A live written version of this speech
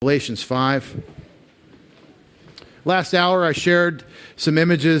Galatians 5. Last hour, I shared some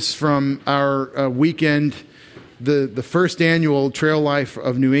images from our weekend, the first annual Trail Life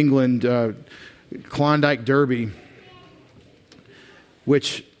of New England Klondike Derby,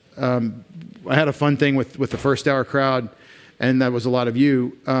 which I had a fun thing with the first hour crowd, and that was a lot of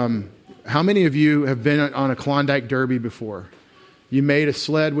you. How many of you have been on a Klondike Derby before? You made a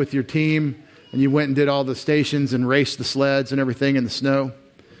sled with your team, and you went and did all the stations and raced the sleds and everything in the snow.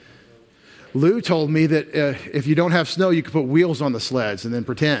 Lou told me that if you don't have snow, you can put wheels on the sleds and then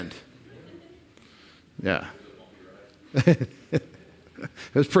pretend. Yeah. It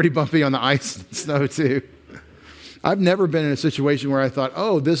was pretty bumpy on the ice and snow, too. I've never been in a situation where I thought,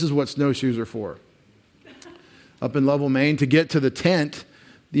 oh, this is what snowshoes are for. Up in Lovell, Maine, to get to the tent,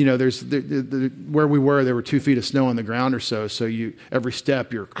 you know, there's where we were, there were 2 feet of snow on the ground or so. So every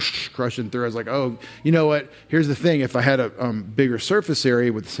step you're crushing through. I was like, oh, you know what? Here's the thing. If I had a bigger surface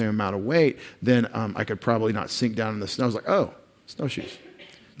area with the same amount of weight, then I could probably not sink down in the snow. I was like, oh, snowshoes.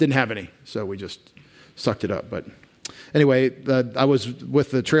 Didn't have any. So we just sucked it up. But anyway, I was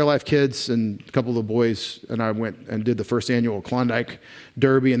with the Trail Life kids and a couple of the boys, and I went and did the first annual Klondike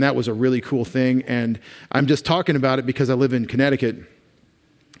Derby, and that was a really cool thing. And I'm just talking about it because I live in Connecticut.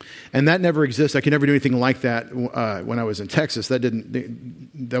 And that never exists. I could never do anything like that when I was in Texas. That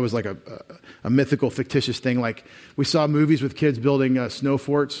was like a mythical, fictitious thing. Like we saw movies with kids building snow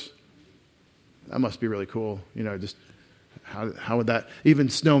forts. That must be really cool. You know, just how would that, even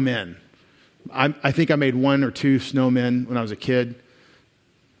snowmen. I think I made 1 or 2 snowmen when I was a kid.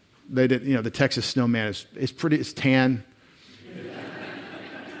 They did, you know, the Texas snowman it's tan.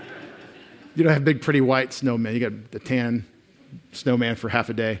 You don't have big, pretty white snowmen. You got the tan snowman for half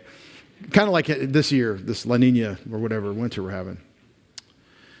a day. Kind of like this year, this La Nina or whatever winter we're having.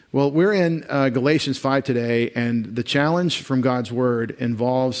 Well, we're in Galatians 5 today, and the challenge from God's Word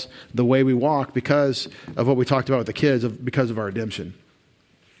involves the way we walk because of what we talked about with the kids, because of our redemption.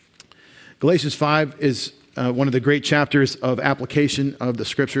 Galatians 5 is one of the great chapters of application of the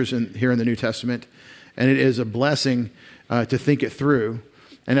Scriptures here in the New Testament, and it is a blessing to think it through.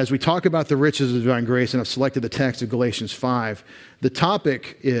 And as we talk about the riches of divine grace, and I've selected the text of Galatians 5, the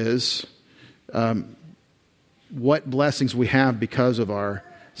topic is what blessings we have because of our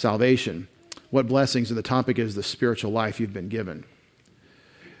salvation. What blessings, and the topic is the spiritual life you've been given.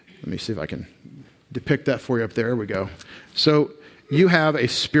 Let me see if I can depict that for you up there. There we go. So you have a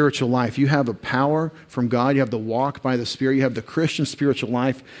spiritual life. You have a power from God. You have the walk by the Spirit. You have the Christian spiritual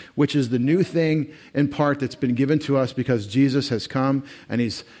life, which is the new thing in part that's been given to us because Jesus has come and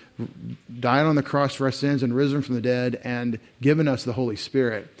He's died on the cross for our sins and risen from the dead and given us the Holy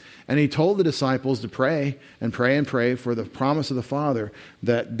Spirit. And He told the disciples to pray and pray and pray for the promise of the Father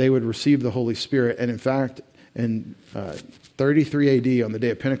that they would receive the Holy Spirit. And in fact, in 33 AD, on the day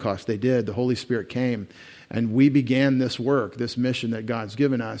of Pentecost, they did. The Holy Spirit came. And we began this work, this mission that God's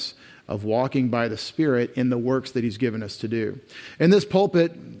given us of walking by the Spirit in the works that He's given us to do. In this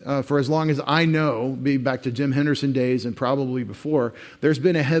pulpit, for as long as I know, be back to Jim Henderson days and probably before, there's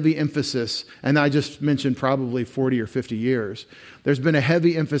been a heavy emphasis, and I just mentioned probably 40 or 50 years, there's been a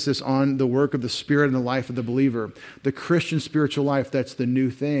heavy emphasis on the work of the Spirit in the life of the believer. The Christian spiritual life, that's the new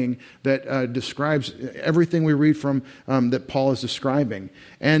thing that describes everything we read from that Paul is describing.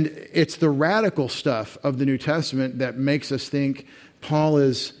 And it's the radical stuff of the New Testament that makes us think Paul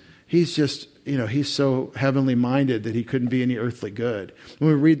he's just, you know, he's so heavenly minded that he couldn't be any earthly good.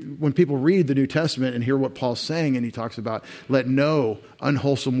 When people read the New Testament and hear what Paul's saying, and he talks about let no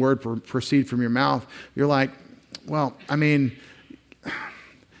unwholesome word proceed from your mouth, you're like, well, I mean,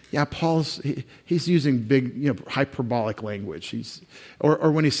 yeah, he's using big, you know, hyperbolic language. Or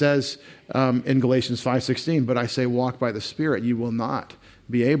when he says in Galatians 5:16, but I say walk by the Spirit, you will not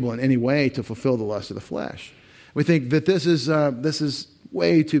be able in any way to fulfill the lust of the flesh. We think that this is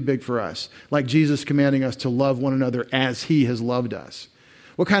way too big for us, like Jesus commanding us to love one another as He has loved us.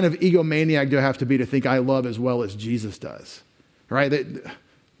 What kind of egomaniac do I have to be to think I love as well as Jesus does? Right?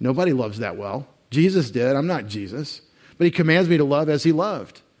 Nobody loves that well. Jesus did. I'm not Jesus. But He commands me to love as He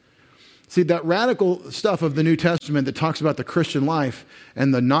loved. See, that radical stuff of the New Testament that talks about the Christian life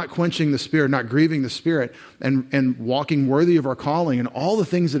and the not quenching the Spirit, not grieving the Spirit, and walking worthy of our calling and all the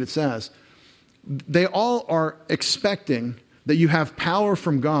things that it says, they all are expecting that you have power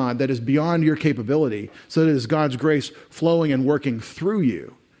from God that is beyond your capability, so that it is God's grace flowing and working through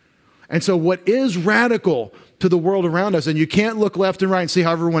you. And so what is radical to the world around us, and you can't look left and right and see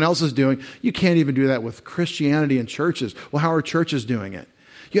how everyone else is doing, you can't even do that with Christianity and churches. Well, how are churches doing it?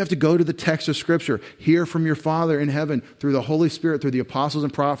 You have to go to the text of Scripture, hear from your Father in heaven through the Holy Spirit, through the apostles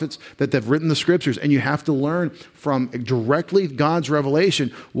and prophets that have written the Scriptures. And you have to learn from directly God's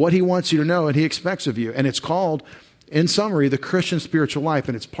revelation what He wants you to know and He expects of you. And it's called, in summary, the Christian spiritual life.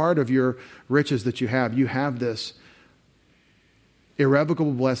 And it's part of your riches that you have. You have this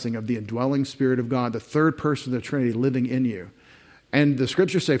irrevocable blessing of the indwelling Spirit of God, the third person of the Trinity living in you. And the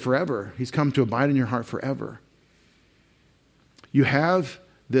Scriptures say forever. He's come to abide in your heart forever. You have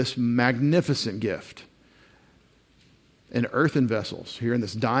this magnificent gift in earthen vessels. Here in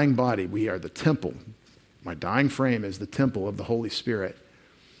this dying body, we are the temple. My dying frame is the temple of the Holy Spirit.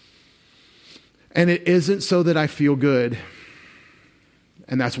 And it isn't so that I feel good.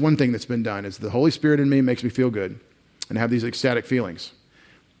 And that's one thing that's been done, is the Holy Spirit in me makes me feel good and have these ecstatic feelings.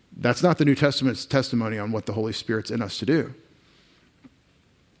 That's not the New Testament's testimony on what the Holy Spirit's in us to do.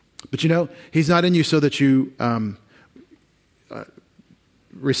 But you know, He's not in you so that you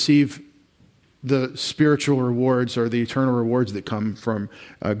receive the spiritual rewards or the eternal rewards that come from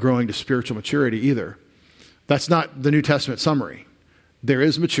growing to spiritual maturity either. That's not the New Testament summary. There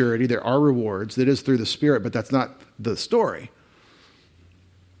is maturity, there are rewards, that is through the Spirit, but that's not the story.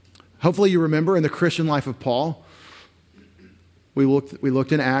 Hopefully you remember in the Christian life of Paul, we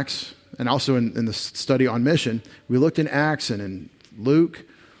looked in Acts, and also in the study on mission, we looked in Acts and in Luke.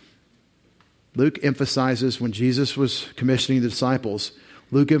 Luke emphasizes when Jesus was commissioning the disciples,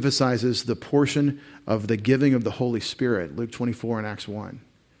 Luke emphasizes the portion of the giving of the Holy Spirit, Luke 24 and Acts 1.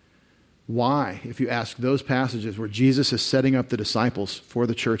 Why, if you ask those passages where Jesus is setting up the disciples for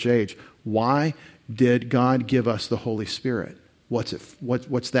the church age, why did God give us the Holy Spirit?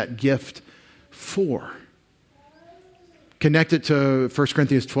 What's that gift for? Connect it to 1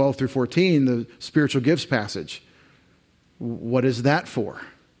 Corinthians 12 through 14, the spiritual gifts passage. What is that for?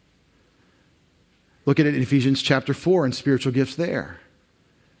 Look at it in Ephesians chapter 4 and spiritual gifts there.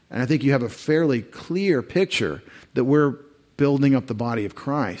 And I think you have a fairly clear picture that we're building up the body of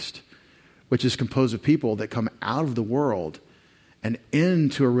Christ, which is composed of people that come out of the world and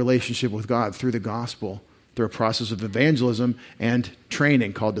into a relationship with God through the gospel, through a process of evangelism and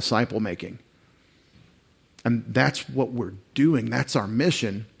training called disciple making. And that's what we're doing. That's our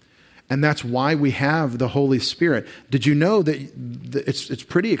mission. And that's why we have the Holy Spirit. Did you know that it's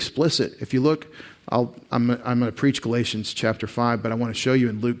pretty explicit? If you look, I'm going to preach Galatians chapter 5, but I want to show you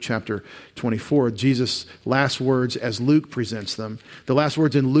in Luke chapter 24, Jesus' last words as Luke presents them. The last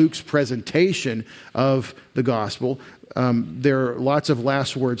words in Luke's presentation of the gospel. There are lots of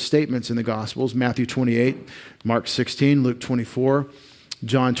last word statements in the Gospels. Matthew 28, Mark 16, Luke 24,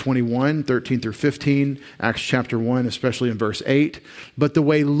 John 21, 13 through 15, Acts chapter 1, especially in verse 8. But the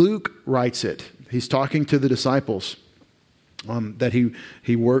way Luke writes it, he's talking to the disciples that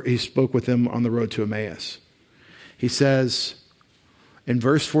he spoke with them on the road to Emmaus. He says in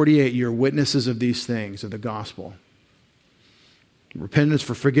verse 48, you're witnesses of these things, of the gospel. Repentance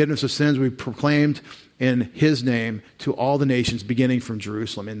for forgiveness of sins we proclaimed in His name to all the nations, beginning from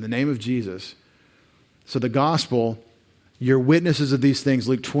Jerusalem, in the name of Jesus. So the gospel, you're witnesses of these things,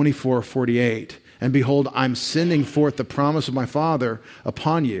 Luke 24, 48. And behold, I'm sending forth the promise of my Father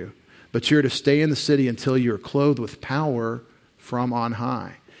upon you, but you're to stay in the city until you're clothed with power from on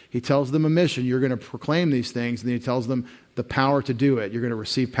high. He tells them a mission. You're going to proclaim these things, and then he tells them the power to do it. You're going to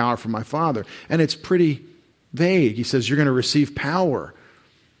receive power from my Father. And it's pretty vague. He says you're going to receive power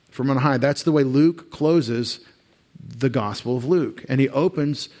from on high. That's the way Luke closes the Gospel of Luke. And he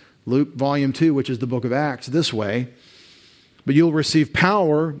opens Luke volume 2, which is the book of Acts, this way. But you'll receive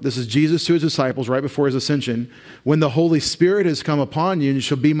power, this is Jesus to his disciples right before his ascension, when the Holy Spirit has come upon you, and you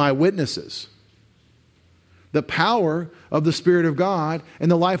shall be my witnesses. The power of the Spirit of God in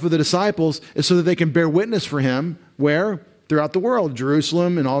the life of the disciples is so that they can bear witness for him, where? Throughout the world,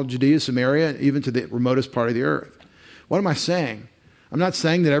 Jerusalem and all Judea, Samaria, even to the remotest part of the earth. What am I saying? I'm not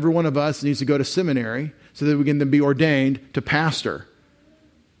saying that every one of us needs to go to seminary so that we can then be ordained to pastor.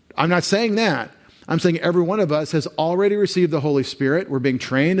 I'm not saying that. I'm saying every one of us has already received the Holy Spirit. We're being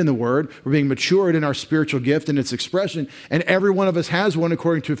trained in the Word. We're being matured in our spiritual gift and its expression. And every one of us has one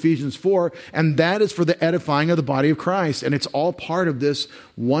according to Ephesians 4. And that is for the edifying of the body of Christ. And it's all part of this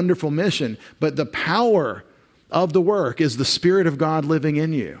wonderful mission. But the power of the work is the Spirit of God living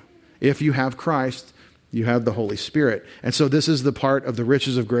in you. If you have Christ, you have the Holy Spirit. And so this is the part of the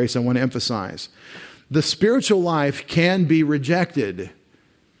riches of grace I want to emphasize. The spiritual life can be rejected.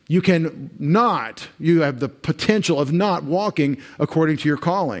 You have the potential of not walking according to your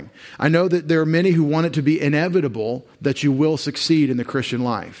calling. I know that there are many who want it to be inevitable that you will succeed in the Christian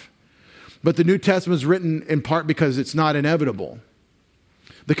life. But the New Testament is written in part because it's not inevitable.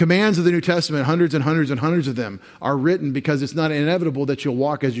 The commands of the New Testament, hundreds and hundreds and hundreds of them, are written because it's not inevitable that you'll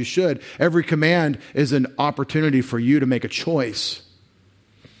walk as you should. Every command is an opportunity for you to make a choice.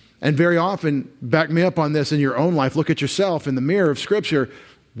 And very often, back me up on this in your own life, look at yourself in the mirror of Scripture.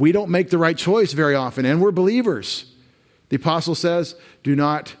 We don't make the right choice very often, and we're believers. The apostle says, do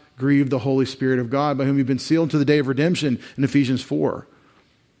not grieve the Holy Spirit of God, by whom you've been sealed to the day of redemption in Ephesians 4.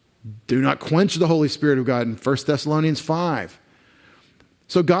 Do not quench the Holy Spirit of God in 1 Thessalonians 5.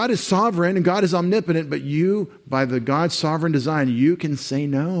 So God is sovereign and God is omnipotent, but you, by the God's sovereign design, you can say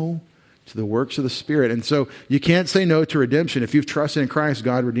no to the works of the Spirit. And so you can't say no to redemption. If you've trusted in Christ,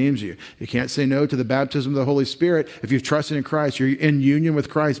 God redeems you. You can't say no to the baptism of the Holy Spirit. If you've trusted in Christ, you're in union with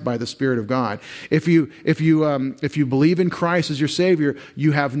Christ by the Spirit of God. If you believe in Christ as your Savior,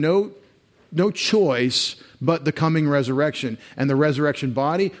 you have no choice but the coming resurrection and the resurrection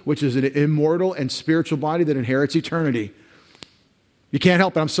body, which is an immortal and spiritual body that inherits eternity. You can't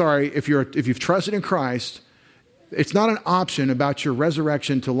help it. I'm sorry. If you've trusted in Christ, it's not an option about your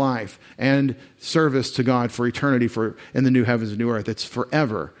resurrection to life and service to God for eternity in the new heavens and new earth. It's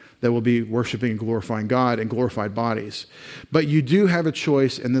forever that we'll be worshiping and glorifying God in glorified bodies. But you do have a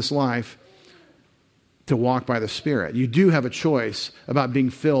choice in this life to walk by the Spirit. You do have a choice about being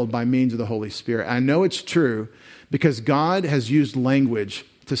filled by means of the Holy Spirit. I know it's true because God has used language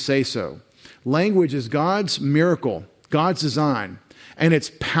to say so. Language is God's miracle, God's design, and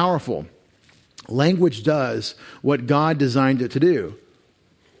it's powerful. Language does what God designed it to do.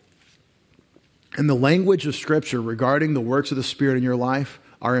 And the language of Scripture regarding the works of the Spirit in your life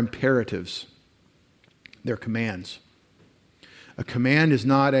are imperatives. They're commands. A command is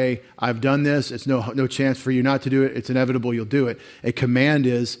not I've done this, it's no chance for you not to do it, it's inevitable you'll do it. A command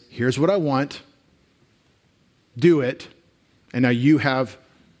is, here's what I want, do it, and now you have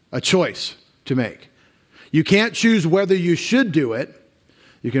a choice to make. You can't choose whether you should do it.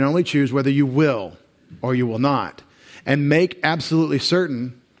 You can only choose whether you will or you will not. And make absolutely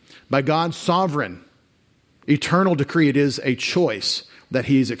certain by God's sovereign, eternal decree, it is a choice that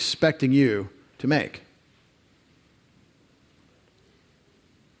He's expecting you to make.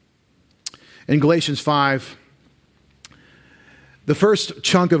 In Galatians 5, the first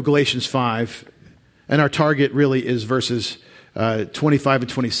chunk of Galatians 5, and our target really is verses 25 and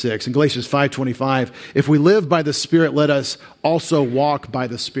 26. In Galatians 5:25, if we live by the Spirit, let us also walk by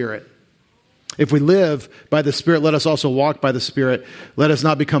the Spirit. If we live by the Spirit, let us also walk by the Spirit. Let us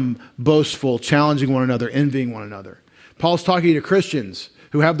not become boastful, challenging one another, envying one another. Paul's talking to Christians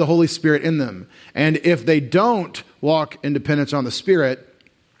who have the Holy Spirit in them. And if they don't walk in dependence on the Spirit,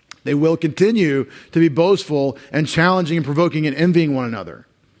 they will continue to be boastful and challenging and provoking and envying one another.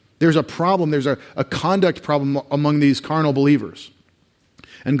 There's a problem. There's a conduct problem among these carnal believers.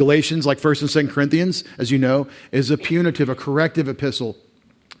 And Galatians, like 1 and 2 Corinthians, as you know, is a punitive, a corrective epistle.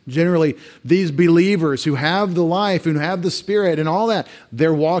 Generally, these believers who have the life, who have the Spirit and all that,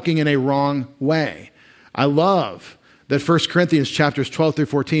 they're walking in a wrong way. I love that 1 Corinthians chapters 12 through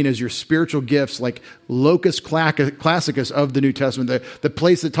 14 is your spiritual gifts, like locus classicus of the New Testament. The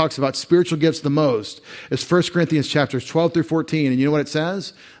place that talks about spiritual gifts the most is 1 Corinthians chapters 12 through 14. And you know what it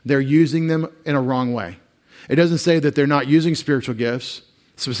says? They're using them in a wrong way. It doesn't say that they're not using spiritual gifts,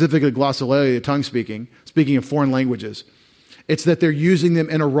 specifically glossolalia, tongue speaking of foreign languages. It's that they're using them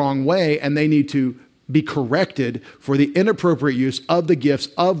in a wrong way and they need to be corrected for the inappropriate use of the gifts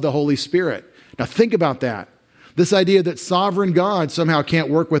of the Holy Spirit. Now think about that. This idea that sovereign God somehow can't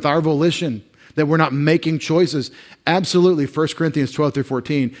work with our volition, that we're not making choices. Absolutely, 1 Corinthians 12 through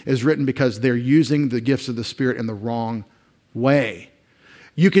 14 is written because they're using the gifts of the Spirit in the wrong way.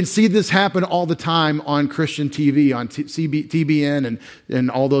 You can see this happen all the time on Christian TV, on TBN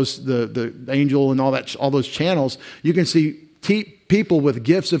and all those, the Angel and all those channels. You can see people with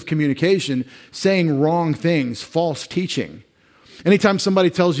gifts of communication saying wrong things, false teaching. Anytime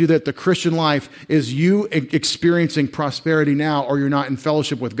somebody tells you that the Christian life is you experiencing prosperity now or you're not in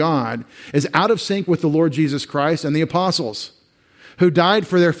fellowship with God, is out of sync with the Lord Jesus Christ and the apostles who died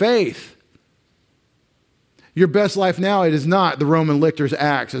for their faith. Your best life now, it is not the Roman lictors'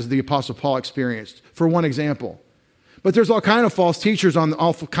 acts as the Apostle Paul experienced, for one example. But there's all kinds of false teachers on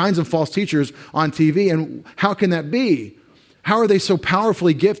TV, and how can that be? How are they so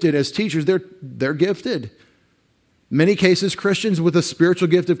powerfully gifted as teachers? They're gifted. Many cases, Christians with a spiritual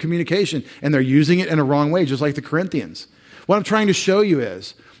gift of communication, and they're using it in a wrong way, just like the Corinthians. What I'm trying to show you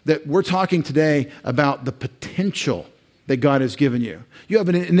is that we're talking today about the potential that God has given you. You have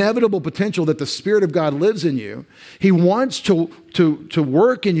an inevitable potential that the Spirit of God lives in you. He wants to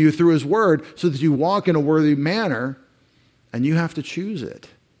work in you through His Word so that you walk in a worthy manner, and you have to choose it.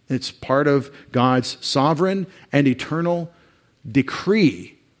 It's part of God's sovereign and eternal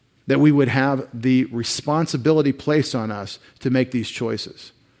decree that we would have the responsibility placed on us to make these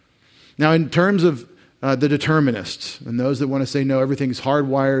choices. Now, in terms of the determinists and those that want to say, no, everything's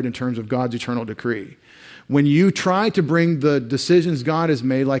hardwired in terms of God's eternal decree, when you try to bring the decisions God has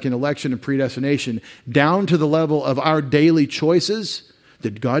made, like in election and predestination, down to the level of our daily choices,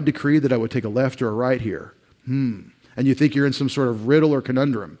 did God decree that I would take a left or a right here? And you think you're in some sort of riddle or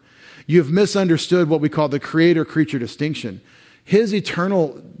conundrum. You've misunderstood what we call the creator-creature distinction. His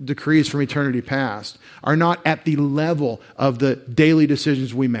eternal decrees from eternity past are not at the level of the daily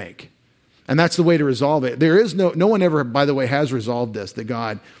decisions we make. And that's the way to resolve it. There is no one ever, by the way, has resolved this, that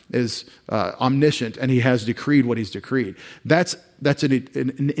God is omniscient and he has decreed what he's decreed. That's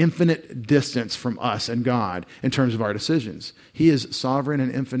an infinite distance from us and God in terms of our decisions. He is sovereign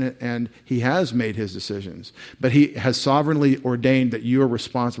and infinite, and he has made his decisions. But he has sovereignly ordained that you are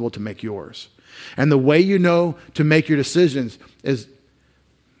responsible to make yours. And the way you know to make your decisions is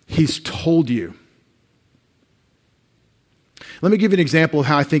he's told you. Let me give you an example of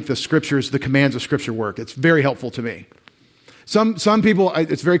how I think the commands of Scripture work. It's very helpful to me. Some people,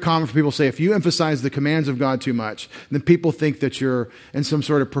 it's very common for people to say, if you emphasize the commands of God too much, then people think that you're in some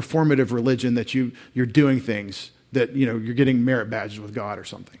sort of performative religion, that you're doing things, that you're getting merit badges with God or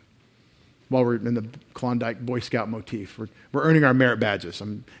something. While we're in the Klondike Boy Scout motif, we're earning our merit badges.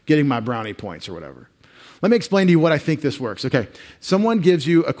 I'm getting my brownie points or whatever. Let me explain to you what I think this works. Okay, someone gives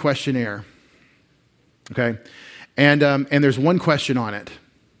you a questionnaire, okay? And there's one question on it.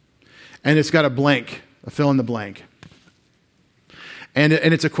 And it's got a blank, a fill in the blank. And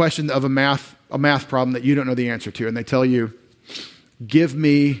it's a question of a math problem that you don't know the answer to. And they tell you, give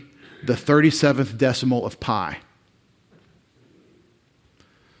me the 37th decimal of pi.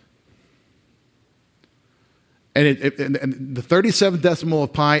 And the 37th decimal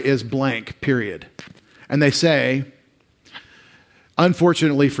of pi is blank, period. And they say,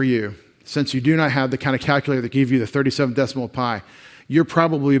 unfortunately for you, since you do not have the kind of calculator that gives you the 37th decimal of pi, you're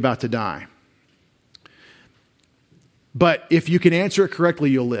probably about to die. But if you can answer it correctly,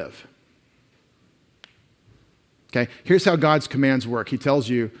 you'll live. Okay, here's how God's commands work. He tells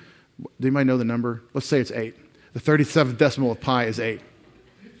you, do anybody know the number? Let's say it's 8. The 37th decimal of pi is 8.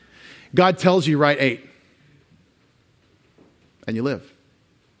 God tells you write 8. And you live.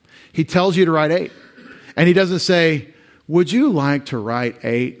 He tells you to write 8. And he doesn't say, would you like to write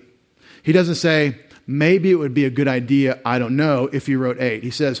 8? He doesn't say, maybe it would be a good idea, I don't know, if you wrote 8. He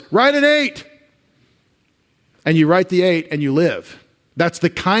says, write an 8. And you write the 8 and you live. That's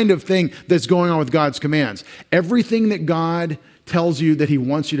the kind of thing that's going on with God's commands. Everything that God tells you that he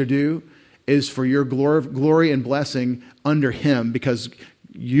wants you to do is for your glory and blessing under him, because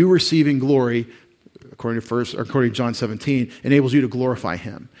you receiving glory, according to John 17, enables you to glorify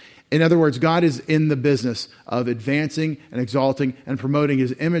him. In other words, God is in the business of advancing and exalting and promoting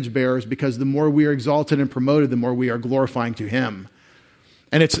his image bearers, because the more we are exalted and promoted, the more we are glorifying to him.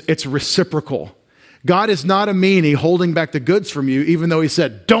 And it's reciprocal. God is not a meanie holding back the goods from you, even though he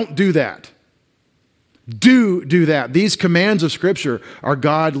said, don't do that. Do that. These commands of Scripture are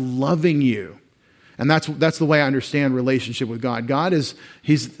God loving you. And that's the way I understand relationship with God.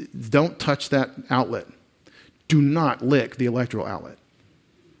 Don't touch that outlet. Do not lick the electrical outlet.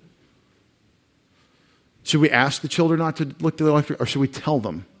 Should we ask the children not to lick the electrical, or should we tell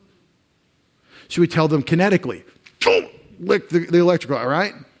them? Should we tell them kinetically, don't lick the electrical, all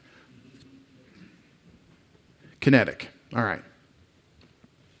right? Kinetic, all right.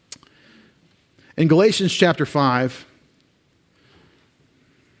 In Galatians chapter 5,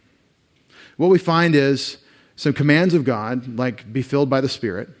 what we find is some commands of God, like be filled by the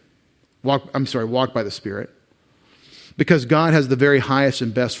Spirit, walk by the Spirit, because God has the very highest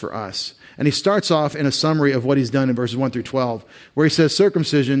and best for us. And he starts off in a summary of what he's done in verses 1 through 12, where he says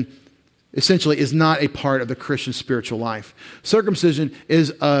circumcision essentially is not a part of the Christian spiritual life. Circumcision is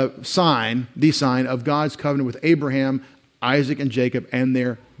the sign of God's covenant with Abraham, Isaac, and Jacob and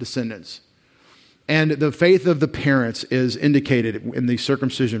their descendants. And the faith of the parents is indicated in the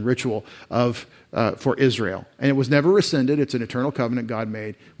circumcision ritual for Israel. And it was never rescinded. It's an eternal covenant God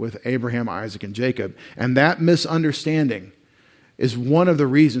made with Abraham, Isaac, and Jacob. And that misunderstanding is one of the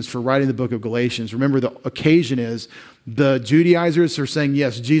reasons for writing the book of Galatians. Remember, the occasion is the Judaizers are saying,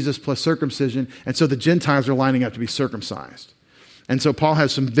 yes, Jesus plus circumcision, and so the Gentiles are lining up to be circumcised. And so Paul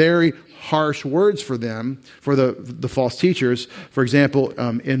has some very harsh words for them, for the false teachers. For example,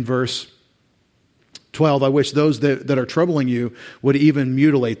 in verse 12, I wish those that are troubling you would even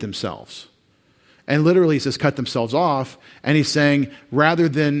mutilate themselves. And literally he says cut themselves off. And he's saying rather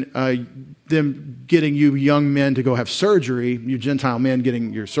than them getting you young men to go have surgery, you Gentile men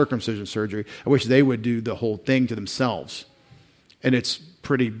getting your circumcision surgery, I wish they would do the whole thing to themselves. And it's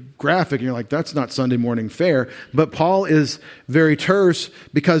pretty graphic, and you're like, that's not Sunday morning fare. But Paul is very terse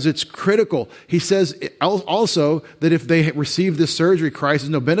because it's critical. He says also that if they receive this surgery, Christ is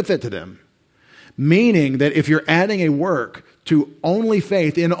no benefit to them. Meaning that if you're adding a work to only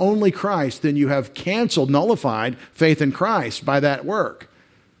faith in only Christ, then you have canceled, nullified faith in Christ by that work.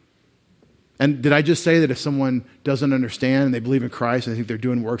 And did I just say that if someone doesn't understand and they believe in Christ and they think they're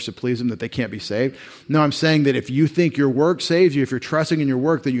doing works to please Him, that they can't be saved? No, I'm saying that if you think your work saves you, if you're trusting in your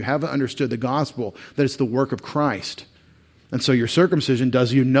work, then you haven't understood the gospel, that it's the work of Christ. And so your circumcision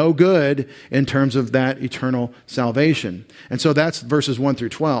does you no good in terms of that eternal salvation. And so that's verses 1 through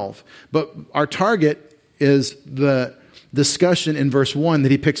 12. But our target is the discussion in verse 1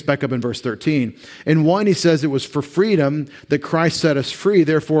 that he picks back up in verse 13. In 1, he says it was for freedom that Christ set us free.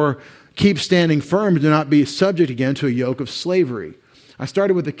 Therefore, keep standing firm, do not be subject again to a yoke of slavery. I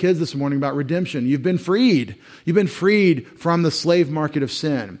started with the kids this morning about redemption. You've been freed. You've been freed from the slave market of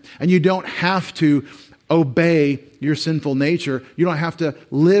sin. And you don't have to obey your sinful nature. You don't have to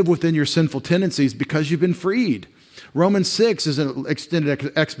live within your sinful tendencies because you've been freed. Romans 6 is an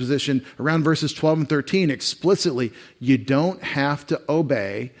extended exposition around verses 12 and 13 explicitly. You don't have to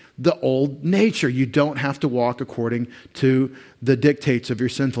obey the old nature. You don't have to walk according to the dictates of your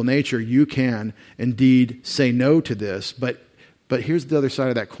sinful nature. You can indeed say no to this. But here's the other side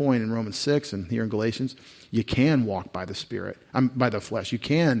of that coin in Romans 6 and here in Galatians. You can walk by the Spirit, by the flesh. You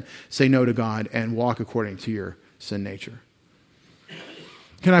can say no to God and walk according to your sin nature.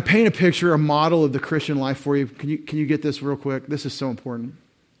 Can I paint a picture, a model of the Christian life for you? Can you get this real quick? This is so important.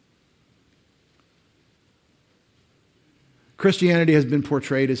 Christianity has been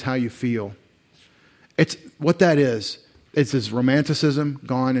portrayed as how you feel. It's what that is. It's this romanticism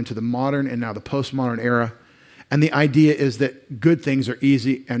gone into the modern and now the postmodern era. And the idea is that good things are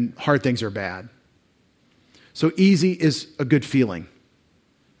easy and hard things are bad. So easy is a good feeling.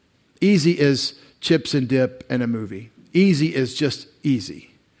 Easy is chips and dip and a movie. Easy is just easy.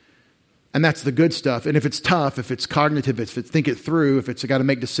 And that's the good stuff. And if it's tough, if it's cognitive, if it's think it through, if it's got to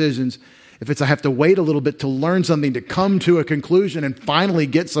make decisions, if it's I have to wait a little bit to learn something, to come to a conclusion and finally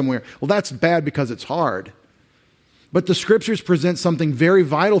get somewhere, well, that's bad because it's hard. But the Scriptures present something very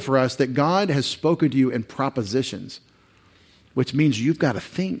vital for us, that God has spoken to you in propositions, which means you've got to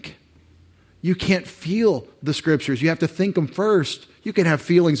think. You can't feel the Scriptures. You have to think them first. You can have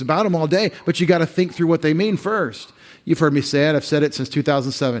feelings about them all day, but you got to think through what they mean first. You've heard me say it. I've said it since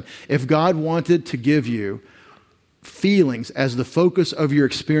 2007. If God wanted to give you feelings as the focus of your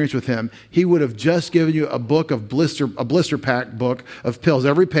experience with Him, He would have just given you a blister pack book of pills.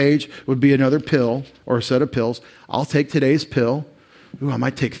 Every page would be another pill or a set of pills. I'll take today's pill. Ooh, I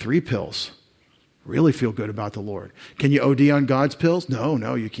might take 3 pills. Really feel good about the Lord. Can you OD on God's pills?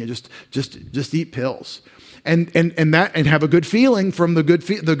 No, you can't. Just eat pills. And have a good feeling from the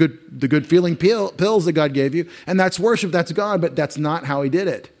good feeling pills that God gave you. And that's worship, that's God, but that's not how He did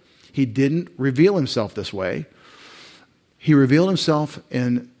it. He didn't reveal Himself this way. He revealed Himself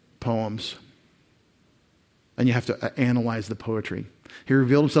in poems. And you have to analyze the poetry. He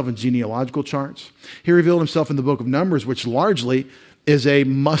revealed Himself in genealogical charts. He revealed Himself in the book of Numbers, which largely is a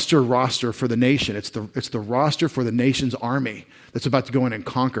muster roster for the nation. It's the roster for the nation's army that's about to go in and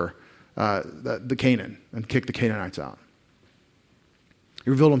conquer the Canaan and kick the Canaanites out. He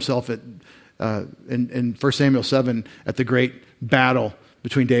revealed Himself in 1 Samuel 7 at the great battle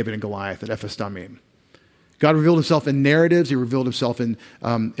between David and Goliath at Ephes Dammim. God revealed Himself in narratives. He revealed Himself in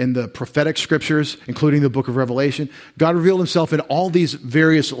the prophetic scriptures, including the book of Revelation. God revealed Himself in all these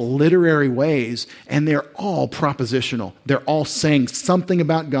various literary ways, and they're all propositional. They're all saying something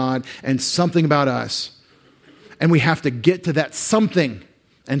about God and something about us. And we have to get to that something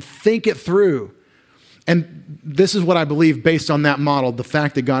and think it through. And this is what I believe based on that model, the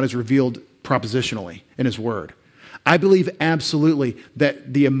fact that God is revealed propositionally in His Word. I believe absolutely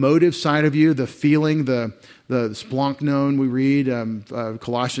that the emotive side of you, the feeling, the splanknon we read,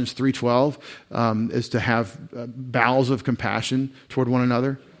 Colossians 3:12, is to have bowels of compassion toward one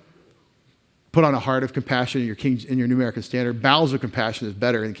another. Put on a heart of compassion in your New American Standard. Bowels of compassion is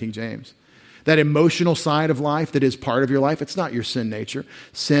better in King James. That emotional side of life that is part of your life, it's not your sin nature.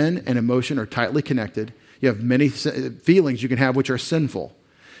 Sin and emotion are tightly connected. You have many feelings you can have which are sinful.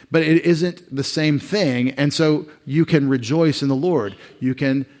 But it isn't the same thing, and so you can rejoice in the Lord. You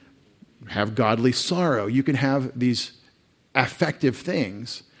can have godly sorrow. You can have these affective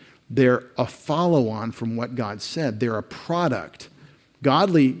things. They're a follow-on from what God said. They're a product.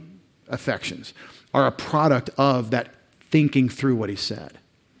 Godly affections are a product of that thinking through what He said.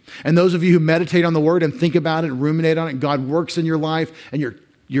 And those of you who meditate on the Word and think about it and ruminate on it, God works in your life, and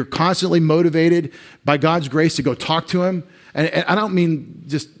you're constantly motivated by God's grace to go talk to Him. And I don't mean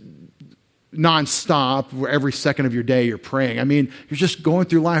just nonstop, where every second of your day you're praying. I mean, you're just going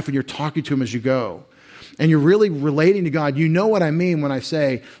through life and you're talking to him as you go. And you're really relating to God. You know what I mean when I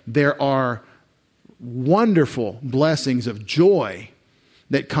say there are wonderful blessings of joy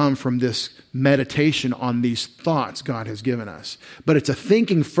that come from this meditation on these thoughts God has given us. But it's a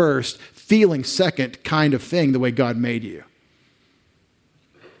thinking first, feeling second kind of thing, the way God made you.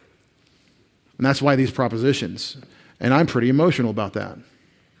 And that's why these propositions. And I'm pretty emotional about that.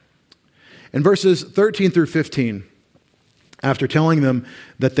 In verses 13 through 15, after telling them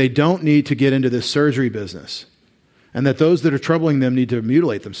that they don't need to get into this surgery business and that those that are troubling them need to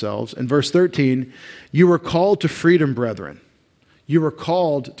mutilate themselves, in verse 13, you were called to freedom, brethren. You were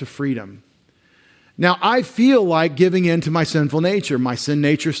called to freedom. Now, I feel like giving in to my sinful nature. My sin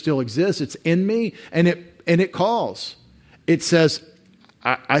nature still exists. It's in me, and it calls. It says,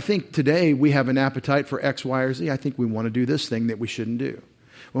 I think today we have an appetite for X, Y, or Z. I think we want to do this thing that we shouldn't do.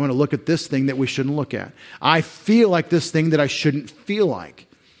 We want to look at this thing that we shouldn't look at. I feel like this thing that I shouldn't feel like.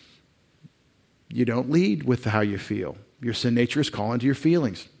 You don't lead with how you feel. Your sin nature is calling to your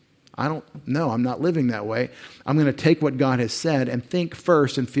feelings. I'm not living that way. I'm going to take what God has said and think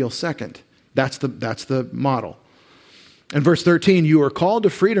first and feel second. That's the model. In verse 13, you are called to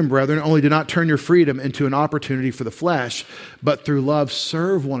freedom, brethren, only do not turn your freedom into an opportunity for the flesh, but through love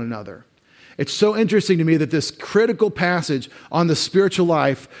serve one another. It's so interesting to me that this critical passage on the spiritual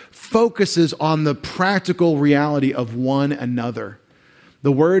life focuses on the practical reality of one another.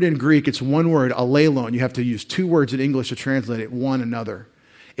 The word in Greek, it's one word, alelon. You have to use two words in English to translate it, one another.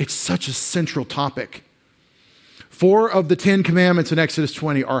 It's such a central topic. 4 of the 10 commandments in Exodus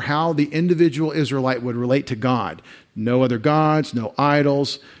 20 are how the individual Israelite would relate to God. No other gods, no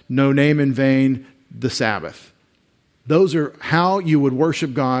idols, no name in vain, the Sabbath. Those are how you would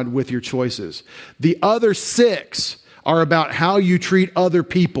worship God with your choices. The other 6 are about how you treat other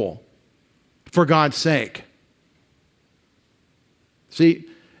people for God's sake. See,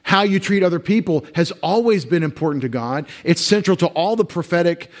 how you treat other people has always been important to God. It's central to all the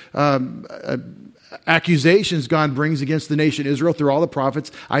prophetic accusations God brings against the nation Israel through all the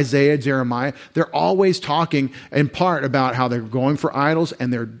prophets, Isaiah, Jeremiah. They're always talking in part about how they're going for idols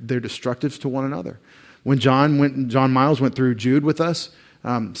and they're destructive to one another. When John Miles went through Jude with us,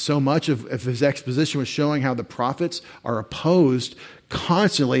 so much of his exposition was showing how the prophets are opposed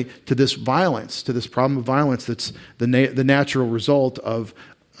constantly to this violence, to this problem of violence that's the natural result of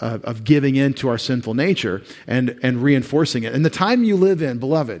giving in to our sinful nature and reinforcing it. And the time you live in,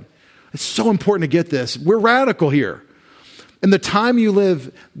 beloved, it's so important to get this. We're radical here. In the time you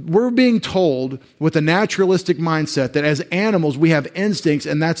live, we're being told with a naturalistic mindset that as animals we have instincts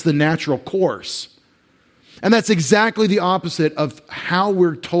and that's the natural course. And that's exactly the opposite of how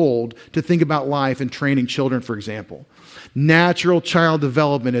we're told to think about life and training children, for example. Natural child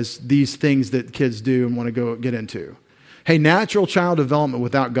development is these things that kids do and want to go get into. Hey, natural child development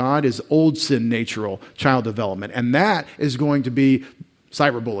without God is old sin natural child development. And that is going to be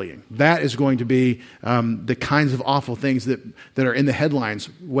cyberbullying. That is going to be the kinds of awful things that are in the headlines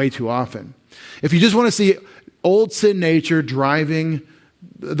way too often. If you just want to see old sin nature driving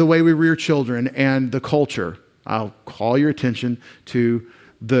the way we rear children and the culture, I'll call your attention to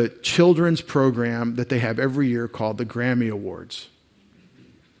the children's program that they have every year called the Grammy Awards.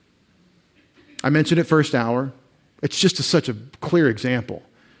 I mentioned it first hour. It's just such a clear example.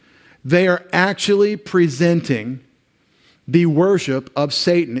 They are actually presenting the worship of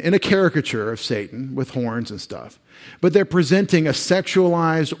Satan in a caricature of Satan with horns and stuff. But they're presenting a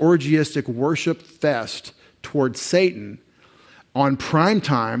sexualized, orgiastic worship fest towards Satan on prime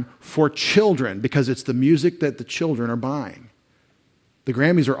time for children because it's the music that the children are buying. The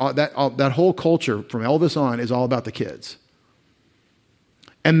Grammys are that whole culture from Elvis on is all about the kids.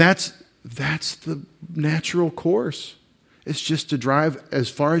 And that's the natural course. It's just to drive as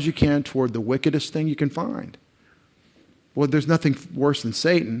far as you can toward the wickedest thing you can find. Well, there's nothing worse than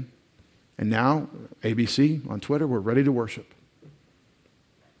Satan. And now, ABC on Twitter, we're ready to worship.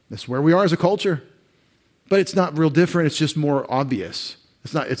 That's where we are as a culture. But it's not real different. It's just more obvious.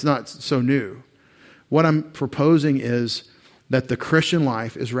 It's not so new. What I'm proposing is that the Christian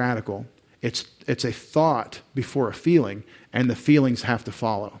life is radical. It's a thought before a feeling, and the feelings have to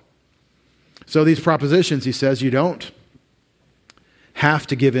follow. So these propositions, he says, you don't have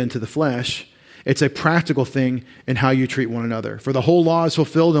to give in to the flesh. It's a practical thing in how you treat one another. For the whole law is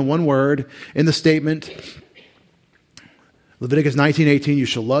fulfilled in one word, in the statement, Leviticus 19:18, you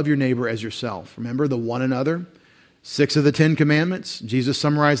shall love your neighbor as yourself. Remember the one another? 6 of the 10 commandments. Jesus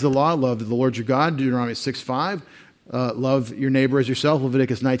summarized the law. Love the Lord your God. Deuteronomy 6:5. Love your neighbor as yourself.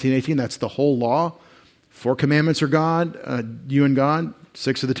 Leviticus 19:18. That's the whole law. 4 commandments are God, you and God.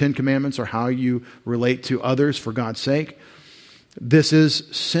 6 of the 10 commandments are how you relate to others for God's sake. This is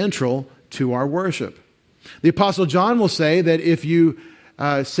central to our worship. The Apostle John will say that if you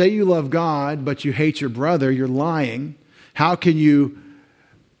say you love God, but you hate your brother, you're lying. How can you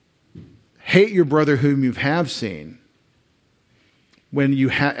hate your brother whom you have seen when you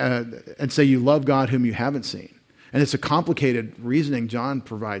and say you love God whom you haven't seen? And it's a complicated reasoning John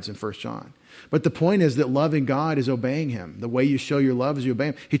provides in 1 John. But the point is that loving God is obeying him. The way you show your love is you obey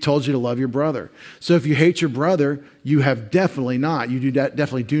him. He told you to love your brother. So if you hate your brother, you have definitely not.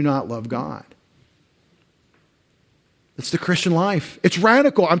 Definitely do not love God. It's the Christian life. It's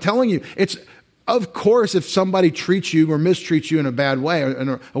radical. I'm telling you. It's, of course, if somebody treats you or mistreats you in a bad way, or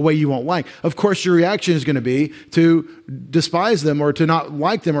in a way you won't like, of course your reaction is going to be to despise them or to not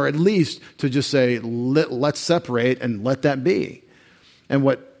like them, or at least to just say, let's separate and let that be. And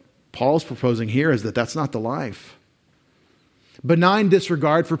what Paul's proposing here is that that's not the life. Benign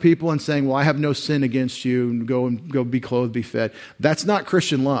disregard for people and saying, well, I have no sin against you, and go be clothed, be fed. That's not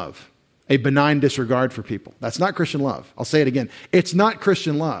Christian love. A benign disregard for people. That's not Christian love. I'll say it again. It's not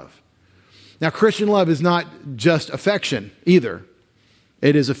Christian love. Now, Christian love is not just affection either.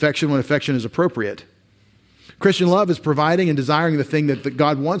 It is affection when affection is appropriate. Christian love is providing and desiring the thing that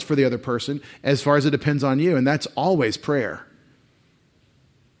God wants for the other person as far as it depends on you, and that's always prayer.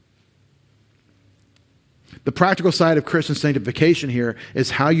 The practical side of Christian sanctification here is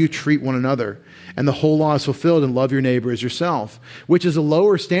how you treat one another. And the whole law is fulfilled in love your neighbor as yourself, which is a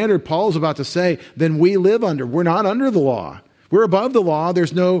lower standard, Paul's about to say, than we live under. We're not under the law. We're above the law.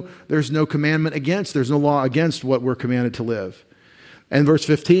 There's no commandment against. There's no law against what we're commanded to live. And verse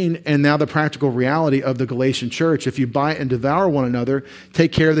 15, and now the practical reality of the Galatian church. If you bite and devour one another,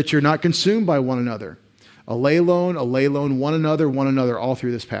 take care that you're not consumed by one another. Alelone, one another, all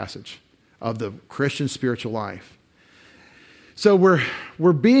through this passage of the Christian spiritual life. So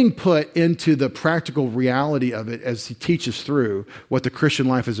we're being put into the practical reality of it as he teaches through what the Christian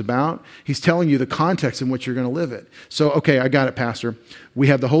life is about. He's telling you the context in which you're going to live it. So, okay, I got it, Pastor. We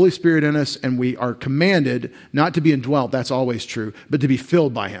have the Holy Spirit in us, and we are commanded not to be indwelt, that's always true, but to be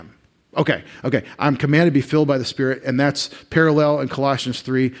filled by him. Okay. I'm commanded to be filled by the Spirit, and that's parallel in Colossians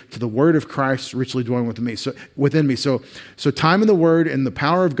 3 to the Word of Christ richly dwelling within me. So time in the Word and the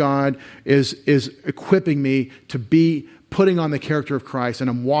power of God is equipping me to be putting on the character of Christ, and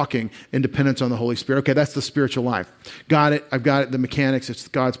I'm walking in dependence on the Holy Spirit. Okay, that's the spiritual life. Got it. I've got it. The mechanics. It's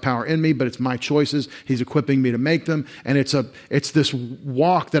God's power in me, but it's my choices. He's equipping me to make them, and it's this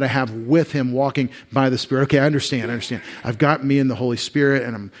walk that I have with him, walking by the Spirit. Okay, I understand. I've got me in the Holy Spirit,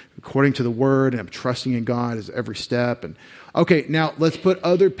 and I'm according to the Word, and I'm trusting in God as every step. And okay, now let's put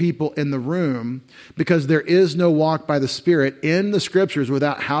other people in the room, because there is no walk by the Spirit in the Scriptures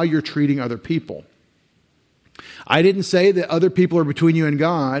without how you're treating other people. I didn't say that other people are between you and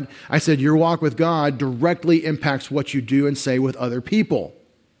God. I said your walk with God directly impacts what you do and say with other people.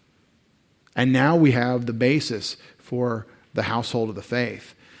 And now we have the basis for the household of the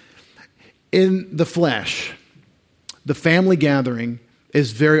faith. In the flesh, the family gathering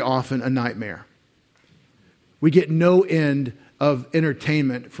is very often a nightmare. We get no end of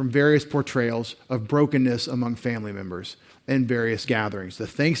entertainment from various portrayals of brokenness among family members in various gatherings. The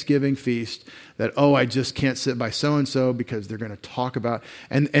Thanksgiving feast that, I just can't sit by so-and-so because they're going to talk about,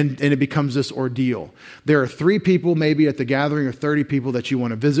 and it becomes this ordeal. There are 3 people maybe at the gathering, or 30 people that you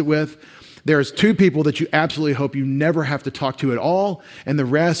want to visit with. There's 2 people that you absolutely hope you never have to talk to at all, and the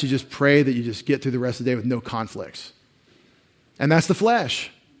rest you just pray that you just get through the rest of the day with no conflicts. And that's the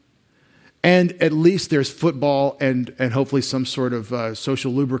flesh. And at least there's football and hopefully some sort of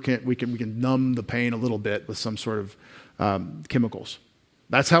social lubricant. We can numb the pain a little bit with some sort of chemicals.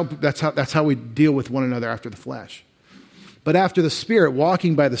 That's how we deal with one another after the flesh. But after the Spirit,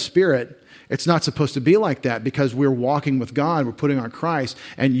 walking by the Spirit, it's not supposed to be like that, because we're walking with God, we're putting on Christ,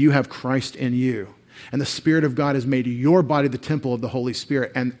 and you have Christ in you. And the Spirit of God has made your body the temple of the Holy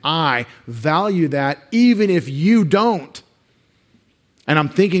Spirit. And I value that even if you don't. And I'm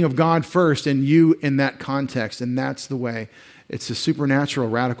thinking of God first and you in that context. And that's the way. It's a supernatural,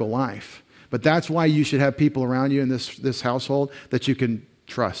 radical life. But that's why you should have people around you in this household that you can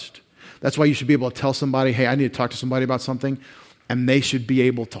trust. That's why you should be able to tell somebody, hey, I need to talk to somebody about something. And they should be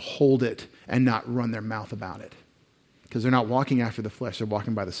able to hold it and not run their mouth about it. Because they're not walking after the flesh. They're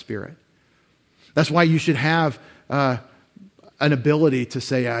walking by the Spirit. That's why you should have an ability to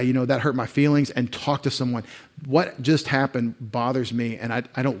say, that hurt my feelings, and talk to someone. What just happened bothers me, and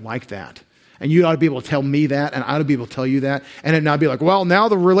I don't like that. And you ought to be able to tell me that, and I ought to be able to tell you that, and it not be like, well, now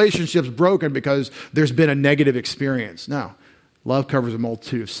the relationship's broken because there's been a negative experience. No. Love covers a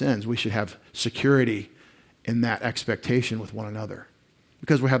multitude of sins. We should have security in that expectation with one another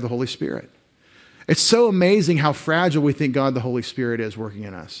because we have the Holy Spirit. It's so amazing how fragile we think God the Holy Spirit is working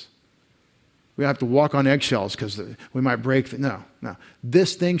in us. We have to walk on eggshells because we might break. No.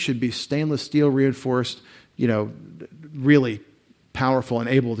 This thing should be stainless steel reinforced, really powerful and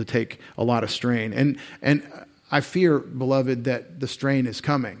able to take a lot of strain. And I fear, beloved, that the strain is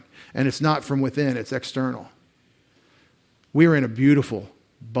coming. And it's not from within, it's external. We are in a beautiful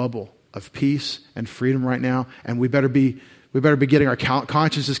bubble of peace and freedom right now, and we better be getting our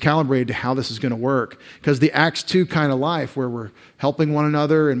consciences calibrated to how this is going to work. Because the Acts 2 kind of life where we're helping one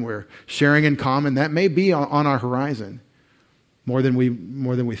another and we're sharing in common, that may be on our horizon more than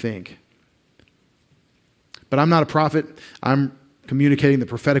we think. But I'm not a prophet. I'm communicating the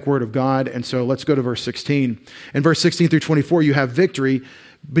prophetic word of God. And so let's go to verse 16. In verse 16 through 24, you have victory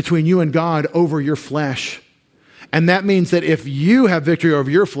between you and God over your flesh. And that means that if you have victory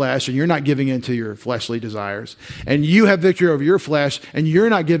over your flesh and you're not giving in to your fleshly desires, and you have victory over your flesh and you're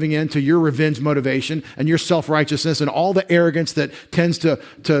not giving in to your revenge motivation and your self-righteousness and all the arrogance that tends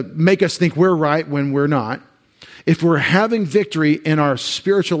to make us think we're right when we're not, if we're having victory in our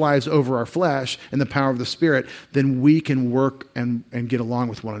spiritual lives over our flesh and the power of the Spirit, then we can work and get along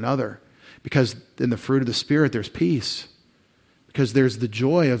with one another. Because in the fruit of the Spirit, there's peace. Because there's the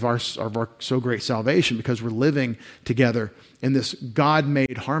joy of our so great salvation, because we're living together in this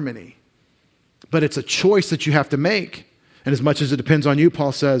God-made harmony. But it's a choice that you have to make. And as much as it depends on you,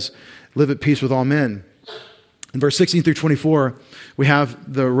 Paul says, live at peace with all men. In verse 16 through 24, we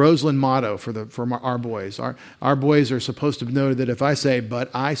have the Roseland motto for our boys. Our boys are supposed to know that if I say,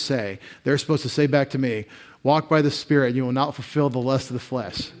 but I say, they're supposed to say back to me, walk by the Spirit, and you will not fulfill the lust of the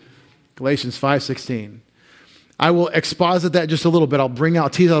flesh. Galatians 5:16. I will exposit that just a little bit. I'll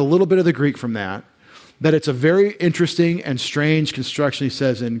tease out a little bit of the Greek from that it's a very interesting and strange construction, he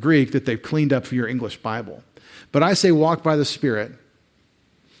says in Greek, that they've cleaned up for your English Bible. But I say walk by the Spirit,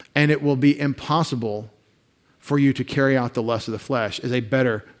 and it will be impossible for you to carry out the lust of the flesh is a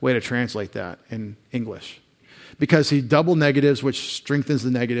better way to translate that in English. Because he double negatives, which strengthens the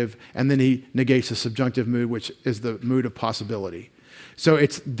negative, and then he negates the subjunctive mood, which is the mood of possibility. So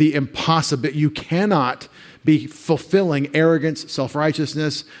it's the impossible. You cannot be fulfilling arrogance,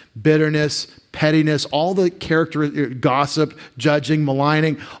 self-righteousness, bitterness, pettiness, all the gossip, judging,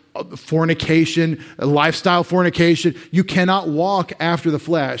 maligning, fornication, lifestyle fornication. You cannot walk after the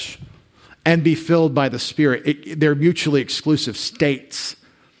flesh and be filled by the Spirit. They're mutually exclusive states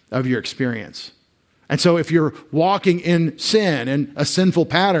of your experience. And so if you're walking in sin and a sinful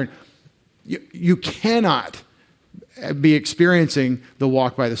pattern, you cannot be experiencing the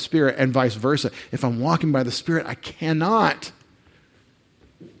walk by the Spirit, and vice versa. If I'm walking by the Spirit, I cannot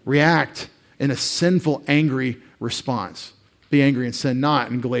react in a sinful, angry response. Be angry and sin not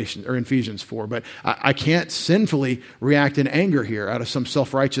in Galatians or in Ephesians 4. But I can't sinfully react in anger here out of some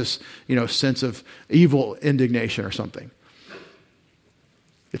self-righteous, sense of evil indignation or something.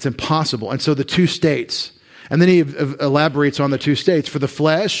 It's impossible. And so the two states. And then he elaborates on the two states. For the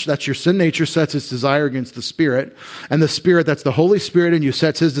flesh, that's your sin nature, sets its desire against the Spirit. And the Spirit, that's the Holy Spirit in you,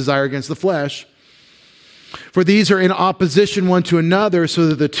 sets his desire against the flesh. For these are in opposition one to another,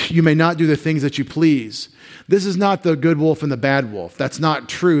 so that you may not do the things that you please. This is not the good wolf and the bad wolf. That's not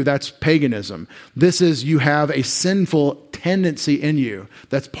true. That's paganism. This is you have a sinful tendency in you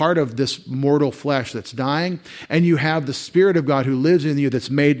that's part of this mortal flesh that's dying, and you have the Spirit of God who lives in you that's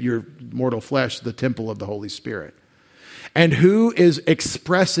made your mortal flesh the temple of the Holy Spirit. And who is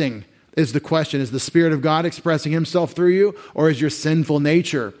expressing is the question. Is the Spirit of God expressing himself through you, or is your sinful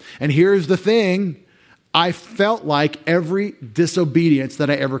nature? And here's the thing. I felt like every disobedience that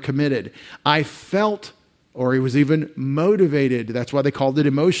I ever committed. I felt, or he was even motivated. That's why they called it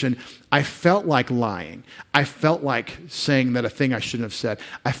emotion. I felt like lying. I felt like saying that a thing I shouldn't have said.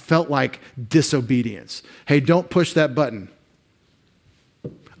 I felt like disobedience. Hey, don't push that button.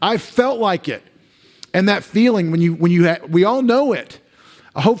 I felt like it. And that feeling we all know it.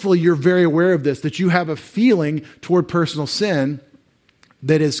 Hopefully you're very aware of this, that you have a feeling toward personal sin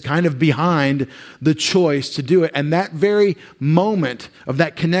that is kind of behind the choice to do it. And that very moment of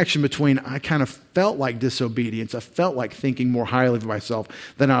that connection between, I kind of felt like disobedience, I felt like thinking more highly of myself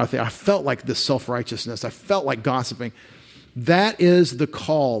than I think, I felt like this self-righteousness, I felt like gossiping. That is the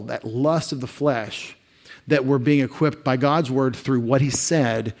call, that lust of the flesh, that we're being equipped by God's word through what he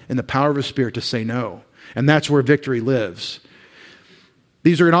said in the power of his Spirit to say no. And that's where victory lives.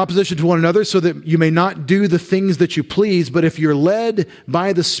 These are in opposition to one another so that you may not do the things that you please, but if you're led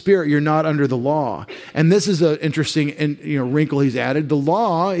by the Spirit, you're not under the law. And this is an interesting wrinkle he's added. The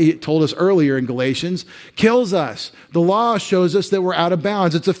law, he told us earlier in Galatians, kills us. The law shows us that we're out of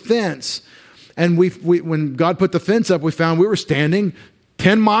bounds. It's a fence. And when God put the fence up, we found we were standing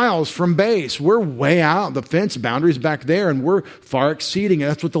 10 miles from base. We're way out. The fence boundary's back there, and we're far exceeding it.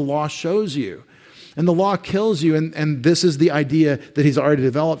 That's what the law shows you. And the law kills you, and this is the idea that he's already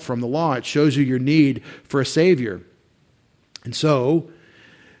developed from the law. It shows you your need for a Savior. And so,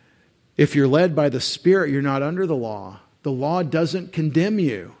 if you're led by the Spirit, you're not under the law. The law doesn't condemn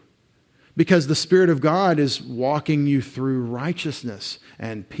you because the Spirit of God is walking you through righteousness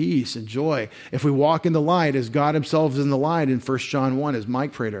and peace and joy. If we walk in the light as God himself is in the light in 1 John 1, as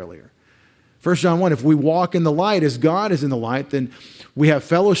Mike prayed earlier. 1 John 1, if we walk in the light as God is in the light, then we have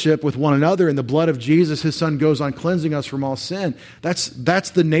fellowship with one another, and the blood of Jesus, his Son, goes on cleansing us from all sin. That's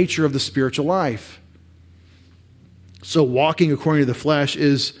the nature of the spiritual life. So walking according to the flesh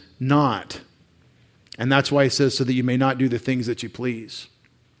is not. And that's why he says, so that you may not do the things that you please.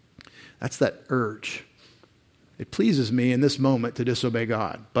 That's that urge. It pleases me in this moment to disobey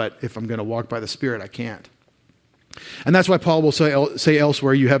God, but if I'm going to walk by the Spirit, I can't. And that's why Paul will say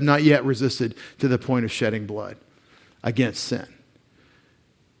elsewhere, you have not yet resisted to the point of shedding blood against sin.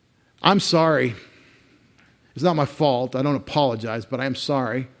 I'm sorry. It's not my fault. I don't apologize, but I am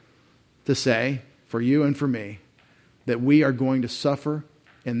sorry to say, for you and for me, that we are going to suffer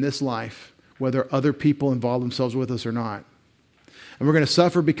in this life, whether other people involve themselves with us or not. And we're going to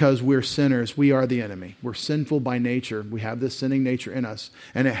suffer because we're sinners. We are the enemy. We're sinful by nature. We have this sinning nature in us.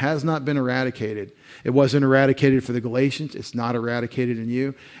 And it has not been eradicated. It wasn't eradicated for the Galatians. It's not eradicated in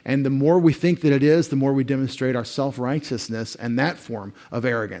you. And the more we think that it is, the more we demonstrate our self-righteousness and that form of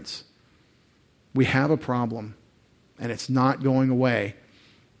arrogance. We have a problem. And it's not going away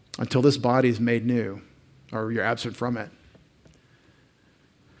until this body is made new or you're absent from it.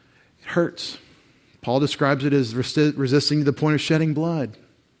 It hurts. Paul describes it as resisting to the point of shedding blood.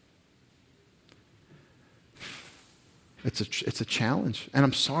 It's a challenge, and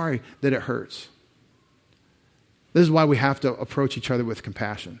I'm sorry that it hurts. This is why we have to approach each other with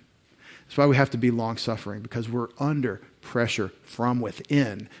compassion. That's why we have to be long-suffering, because we're under pressure from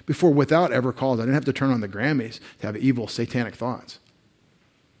within. without ever calls, I didn't have to turn on the Grammys to have evil satanic thoughts.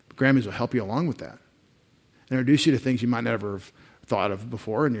 The Grammys will help you along with that. Introduce you to things you might never have thought of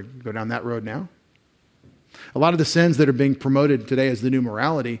before, and you go down that road now. A lot of the sins that are being promoted today as the new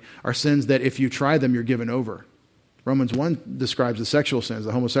morality are sins that if you try them, you're given over. Romans 1 describes the sexual sins,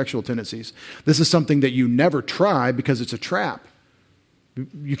 the homosexual tendencies. This is something that you never try because it's a trap.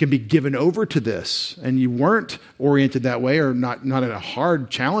 You can be given over to this, and you weren't oriented that way, or not in a hard,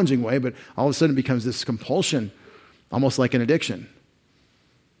 challenging way, but all of a sudden it becomes this compulsion, almost like an addiction.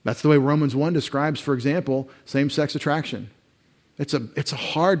 That's the way Romans 1 describes, for example, same-sex attraction. It's a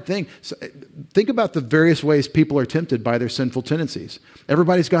hard thing. So think about the various ways people are tempted by their sinful tendencies.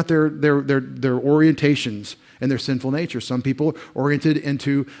 Everybody's got their orientations and their sinful nature. Some people are oriented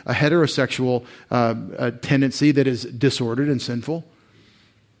into a heterosexual tendency that is disordered and sinful.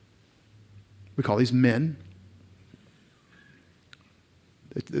 We call these men.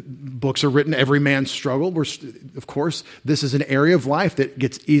 Books are written, every man's struggle. Of course, this is an area of life that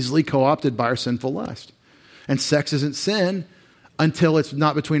gets easily co-opted by our sinful lust. And sex isn't sin until it's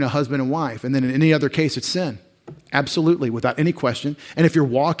not between a husband and wife. And then in any other case, it's sin. Absolutely, without any question. And if you're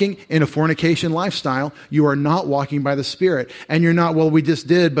walking in a fornication lifestyle, you are not walking by the Spirit. And you're not, well, we just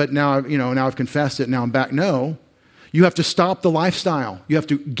did, but now I've confessed it, now I'm back. No. You have to stop the lifestyle. You have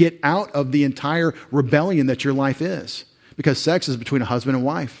to get out of the entire rebellion that your life is. Because sex is between a husband and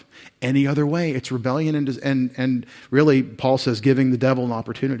wife. Any other way, it's rebellion and really, Paul says, giving the devil an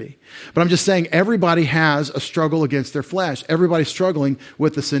opportunity. But I'm just saying, everybody has a struggle against their flesh. Everybody's struggling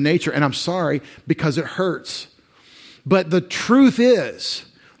with the sin nature, and I'm sorry, because it hurts. But the truth is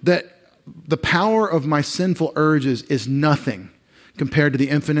that the power of my sinful urges is nothing compared to the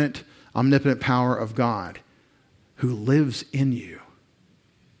infinite, omnipotent power of God who lives in you.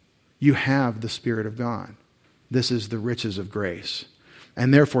 You have the Spirit of God. This is the riches of grace.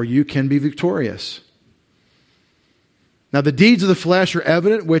 And therefore, you can be victorious. Now, the deeds of the flesh are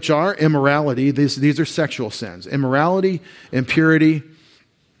evident, which are immorality. These are sexual sins. Immorality, impurity,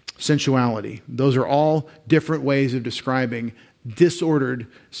 sensuality. Those are all different ways of describing disordered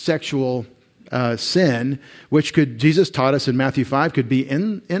sexual sin, which Jesus taught us in Matthew 5, could be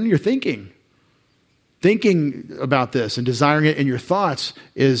in your thinking. Thinking about this and desiring it in your thoughts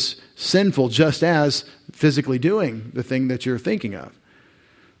is sinful, just as physically doing the thing that you're thinking of.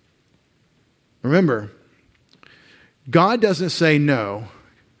 Remember, God doesn't say no,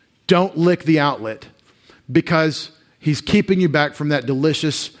 don't lick the outlet, because he's keeping you back from that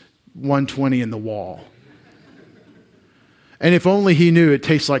delicious 120 in the wall. And if only he knew it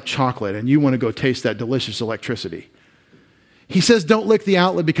tastes like chocolate and you want to go taste that delicious electricity. He says don't lick the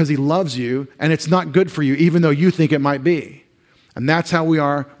outlet because he loves you, and it's not good for you, even though you think it might be. And that's how we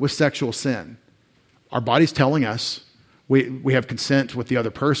are with sexual sin. Our body's telling us. We have consent with the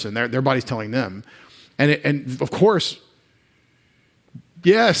other person. Their body's telling them. And of course,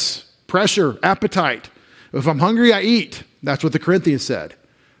 yes, pressure, appetite. If I'm hungry, I eat. That's what the Corinthians said.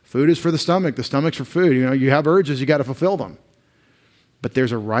 Food is for the stomach's for food. You have urges, you got to fulfill them. But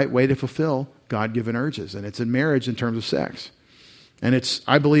there's a right way to fulfill God-given urges, and it's in marriage in terms of sex. And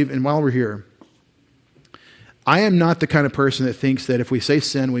I believe, and while we're here, I am not the kind of person that thinks that if we say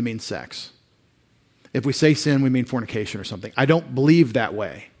sin, we mean sex. If we say sin, we mean fornication or something. I don't believe that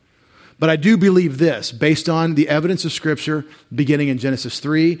way. But I do believe this, based on the evidence of Scripture, beginning in Genesis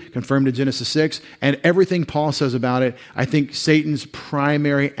 3, confirmed in Genesis 6, and everything Paul says about it, I think Satan's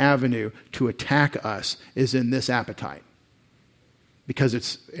primary avenue to attack us is in this appetite. Because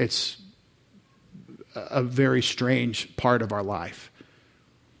it's a very strange part of our life.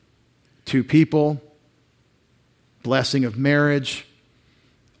 Two people, blessing of marriage,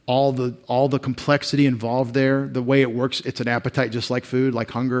 all the complexity involved there, the way it works, it's an appetite just like food,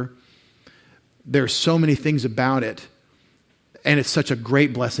 like hunger. There's so many things about it, and it's such a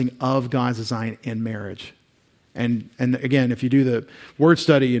great blessing of God's design in marriage. And again, if you do the word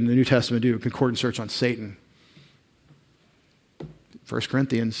study in the New Testament, do a concordance search on Satan. 1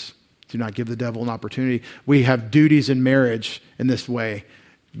 Corinthians, do not give the devil an opportunity. We have duties in marriage in this way,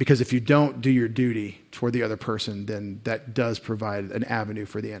 because if you don't do your duty toward the other person, then that does provide an avenue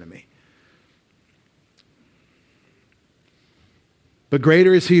for the enemy. But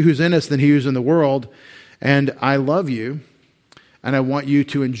greater is he who's in us than he who's in the world. And I love you, and I want you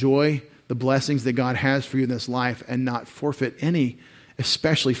to enjoy the blessings that God has for you in this life and not forfeit any,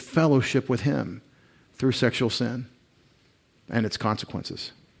 especially fellowship with him through sexual sin and its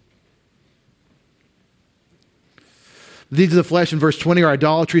consequences. The deeds of the flesh in verse 20 are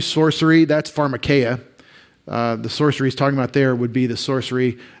idolatry, sorcery. That's pharmakeia. The sorcery he's talking about there would be the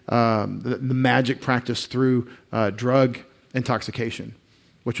sorcery, the magic practice through drug intoxication,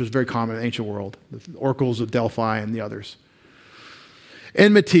 which was very common in the ancient world. The oracles of Delphi and the others.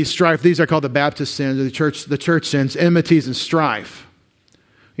 Enmity, strife. These are called the Baptist sins, or the church sins. Enmities and strife.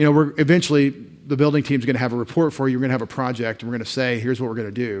 We're eventually, the building team's going to have a report for you. We're going to have a project, and we're going to say, here's what we're going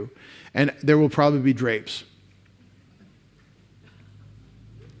to do. And there will probably be drapes.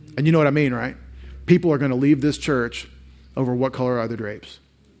 And you know what I mean, right? People are going to leave this church over what color are the drapes.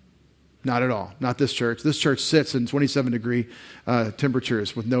 Not at all. Not this church. This church sits in 27-degree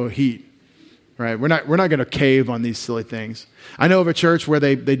temperatures with no heat. Right? We're not going to cave on these silly things. I know of a church where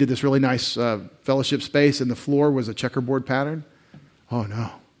they did this really nice fellowship space, and the floor was a checkerboard pattern. Oh no!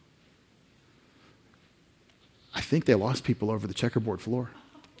 I think they lost people over the checkerboard floor.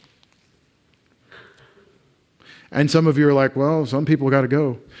 And some of you are like, well, some people got to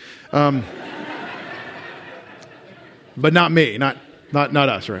go. But not me, not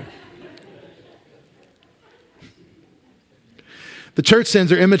us, right? The church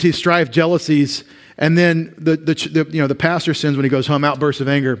sins are enmity, strife, jealousies, and then the pastor sins when he goes home, outbursts of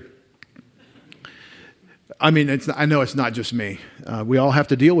anger. I mean, I know it's not just me. We all have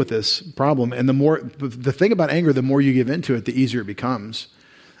to deal with this problem, and the thing about anger, the more you give into it, the easier it becomes.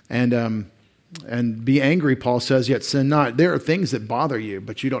 And be angry, Paul says, yet sin not. There are things that bother you,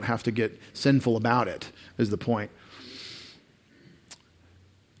 but you don't have to get sinful about it, is the point.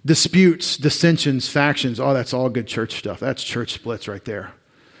 Disputes, dissensions, factions, that's all good church stuff. That's church splits right there.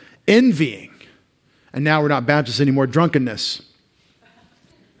 Envying. And now we're not Baptists anymore. Drunkenness.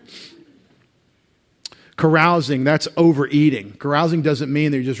 Carousing, that's overeating. Carousing doesn't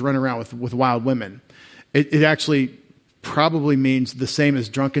mean that you just run around with wild women. It actually probably means the same as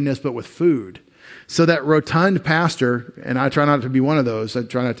drunkenness, but with food. So that rotund pastor, and I try not to be one of those. I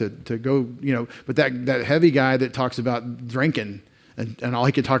try not to go, but that heavy guy that talks about drinking, and all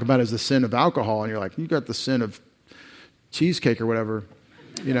he can talk about is the sin of alcohol. And you're like, you got the sin of cheesecake or whatever.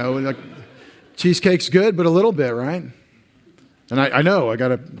 Like cheesecake's good, but a little bit, right? And I know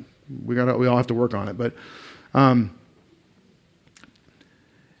we all have to work on it. But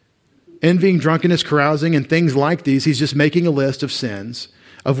envying, drunkenness, carousing, and things like these, he's just making a list of sins,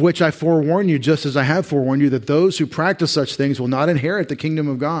 of which I forewarn you, just as I have forewarned you, that those who practice such things will not inherit the kingdom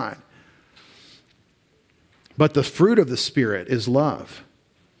of God. But the fruit of the Spirit is love.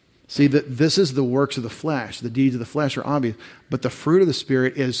 See, this is the works of the flesh. The deeds of the flesh are obvious. But the fruit of the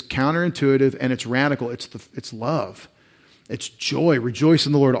Spirit is counterintuitive and it's radical. It's love. It's joy. Rejoice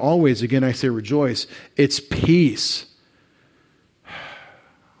in the Lord always. Again, I say rejoice. It's peace.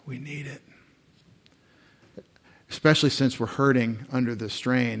 We need it. Especially since we're hurting under the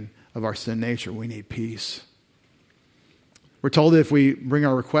strain of our sin nature. We need peace. We're told that if we bring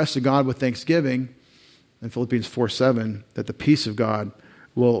our requests to God with thanksgiving, in Philippians 4:7, that the peace of God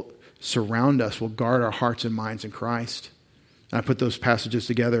will surround us, will guard our hearts and minds in Christ. And I put those passages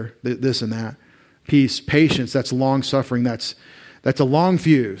together, this and that. Peace, patience, that's long suffering, that's a long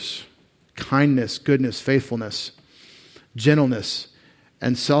fuse. Kindness, goodness, faithfulness, gentleness,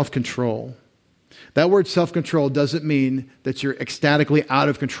 and self-control. That word self-control doesn't mean that you're ecstatically out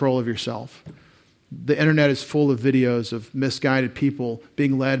of control of yourself. The internet is full of videos of misguided people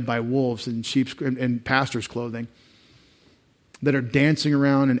being led by wolves in sheep's and pastors' clothing that are dancing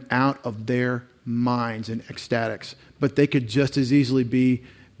around and out of their minds in ecstatics. But they could just as easily be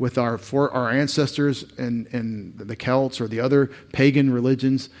with our ancestors and the Celts or the other pagan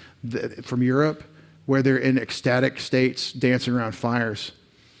religions from Europe, where they're in ecstatic states dancing around fires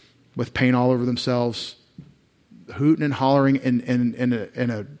with paint all over themselves, hooting and hollering in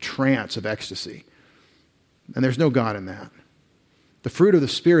a trance of ecstasy. And there's no God in that. The fruit of the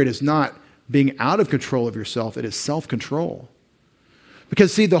Spirit is not being out of control of yourself. It is self-control.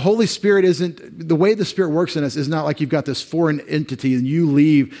 Because, see, the Holy Spirit isn't, the way the Spirit works in us is not like you've got this foreign entity and you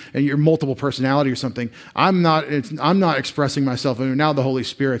leave and you're multiple personality or something. I'm not expressing myself and now the Holy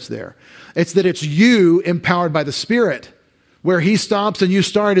Spirit's there. It's that it's you empowered by the Spirit. Where He stops and you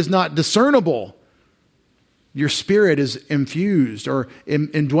start is not discernible. Your spirit is infused or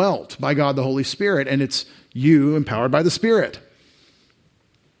indwelt by God the Holy Spirit, and it's you empowered by the Spirit.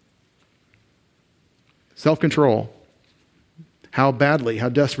 Self-control. How badly, how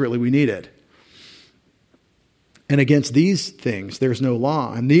desperately we need it. And against these things, there's no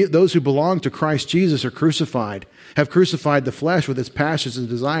law. And those who belong to Christ Jesus are crucified, have crucified the flesh with its passions and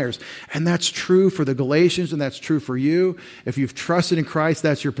desires. And that's true for the Galatians, and that's true for you. If you've trusted in Christ,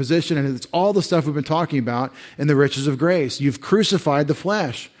 that's your position. And it's all the stuff we've been talking about in the riches of grace. You've crucified the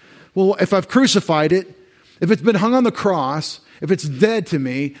flesh. Well, if I've crucified it, if it's been hung on the cross, if it's dead to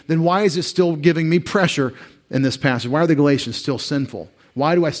me, then why is it still giving me pressure in this passage? Why are the Galatians still sinful?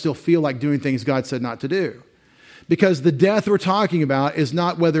 Why do I still feel like doing things God said not to do? Because the death we're talking about is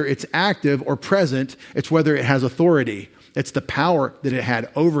not whether it's active or present, it's whether it has authority. It's the power that it had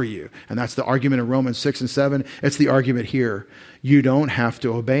over you. And that's the argument in Romans 6 and 7. It's the argument here. You don't have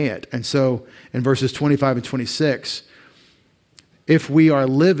to obey it. And so in verses 25 and 26, if we are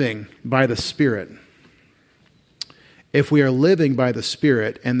living by the Spirit,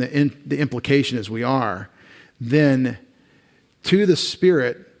 and the implication is we are, then to the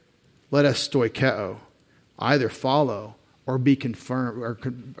Spirit let us stoikeo, either follow or be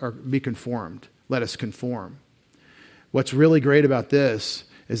confirmed or be conformed. Let us conform. What's really great about this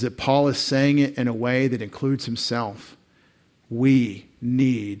is that Paul is saying it in a way that includes himself. We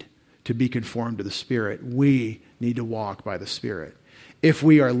need to be conformed to the Spirit. We need to walk by the Spirit. If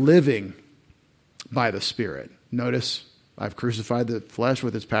we are living by the Spirit, notice I've crucified the flesh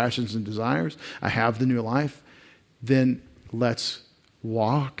with its passions and desires. I have the new life. Then let's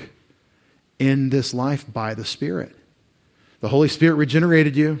walk in this life by the Spirit. The Holy Spirit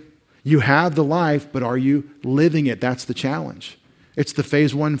regenerated you. You have the life, but are you living it? That's the challenge. It's the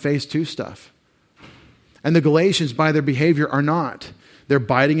phase 1, phase 2 stuff. And the Galatians, by their behavior, are not. They're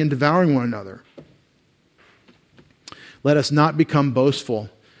biting and devouring one another. Let us not become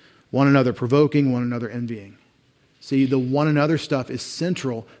boastful, one another provoking, one another envying. See, the one another stuff is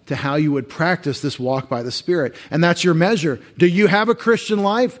central to how you would practice this walk by the Spirit. And that's your measure. Do you have a Christian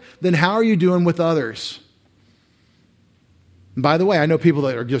life? Then how are you doing with others? And by the way, I know people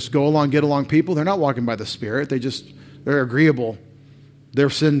that are just get along people. They're not walking by the Spirit. They're agreeable. Their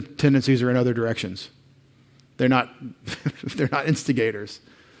sin tendencies are in other directions. They're not instigators.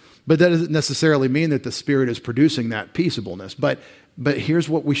 But that doesn't necessarily mean that the Spirit is producing that peaceableness. But here's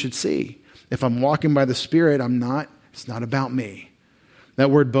what we should see. If I'm walking by the Spirit, it's not about me. That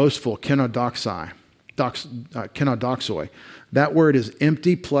word boastful, kenodoxoi. That word is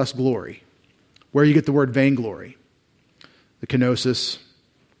empty plus glory. Where you get the word vainglory. The kenosis,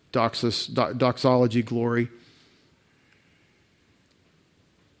 doxology, glory.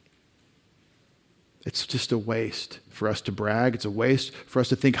 It's just a waste for us to brag. It's a waste for us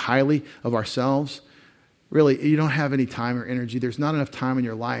to think highly of ourselves. Really, you don't have any time or energy. There's not enough time in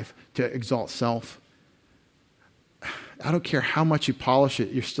your life to exalt self. I don't care how much you polish it.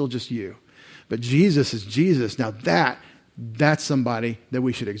 You're still just you. But Jesus is Jesus. Now that's somebody that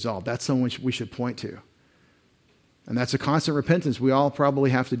we should exalt. That's someone we should point to. And that's a constant repentance we all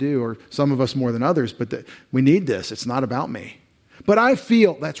probably have to do, or some of us more than others, but we need this. It's not about me. But I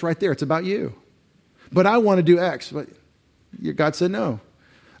feel, that's right there, it's about you. But I want to do X. But God said no.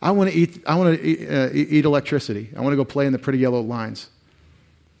 I want to eat electricity. I want to go play in the pretty yellow lines.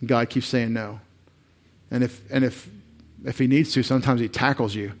 God keeps saying no. And if If he needs to, sometimes he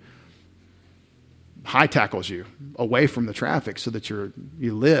tackles you, high tackles you away from the traffic so that you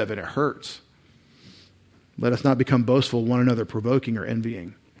live and it hurts. Let us not become boastful, one another provoking or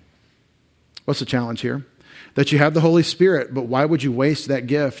envying. What's the challenge here? That you have the Holy Spirit, but why would you waste that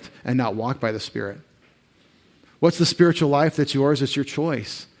gift and not walk by the Spirit? What's the spiritual life that's yours? It's your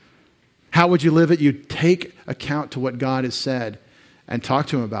choice. How would you live it? You take account to what God has said and talk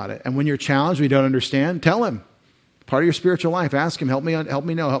to him about it. And when you're challenged, we don't understand, tell him. Part of your spiritual life, ask him, help me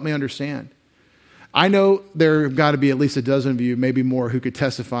know, help me understand. I know there have got to be at least a dozen of you, maybe more, who could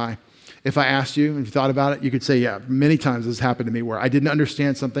testify. If I asked you and you thought about it, you could say, yeah, many times this happened to me where I didn't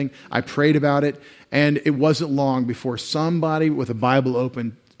understand something, I prayed about it, and it wasn't long before somebody with a Bible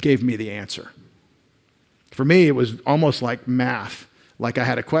open gave me the answer. For me, it was almost like math. Like I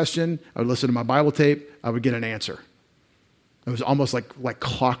had a question, I would listen to my Bible tape, I would get an answer. It was almost like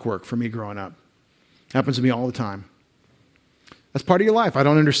clockwork for me growing up. Happens to me all the time. That's part of your life. I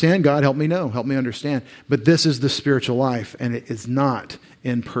don't understand. God, help me know. Help me understand. But this is the spiritual life, and it is not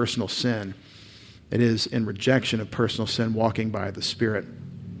in personal sin. It is in rejection of personal sin, walking by the Spirit.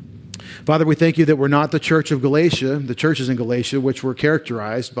 Father, we thank you that we're not the church of Galatia, the churches in Galatia, which were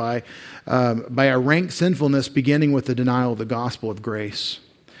characterized by a rank sinfulness beginning with the denial of the gospel of grace.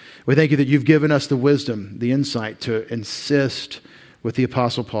 We thank you that you've given us the wisdom, the insight to insist with the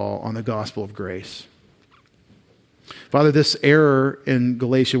Apostle Paul on the gospel of grace. Father, this error in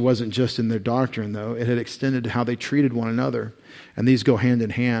Galatia wasn't just in their doctrine, though. It had extended to how they treated one another. And these go hand in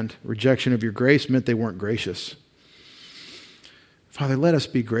hand. Rejection of your grace meant they weren't gracious. Father, let us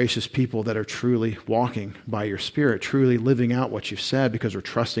be gracious people that are truly walking by your Spirit, truly living out what you've said because we're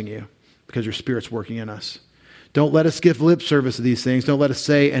trusting you, because your Spirit's working in us. Don't let us give lip service to these things. Don't let us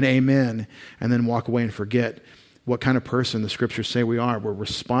say an amen and then walk away and forget what kind of person the Scriptures say we are. We're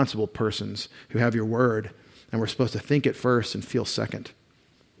responsible persons who have your word, and we're supposed to think it first and feel second.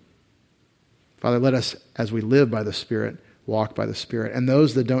 Father, let us, as we live by the Spirit, walk by the Spirit. And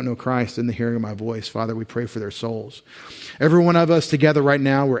those that don't know Christ in the hearing of my voice, Father, we pray for their souls. Every one of us together right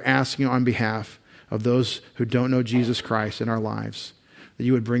now, we're asking on behalf of those who don't know Jesus Christ in our lives, that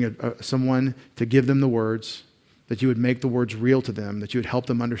you would bring someone to give them the words, that you would make the words real to them, that you would help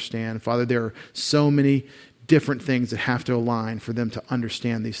them understand. Father, there are so many different things that have to align for them to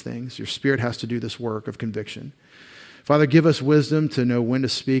understand these things. Your Spirit has to do this work of conviction. Father, give us wisdom to know when to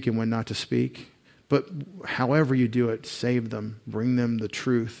speak and when not to speak. But however you do it, save them, bring them the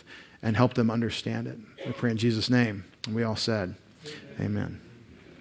truth, and help them understand it. We pray in Jesus' name. And we all said, amen.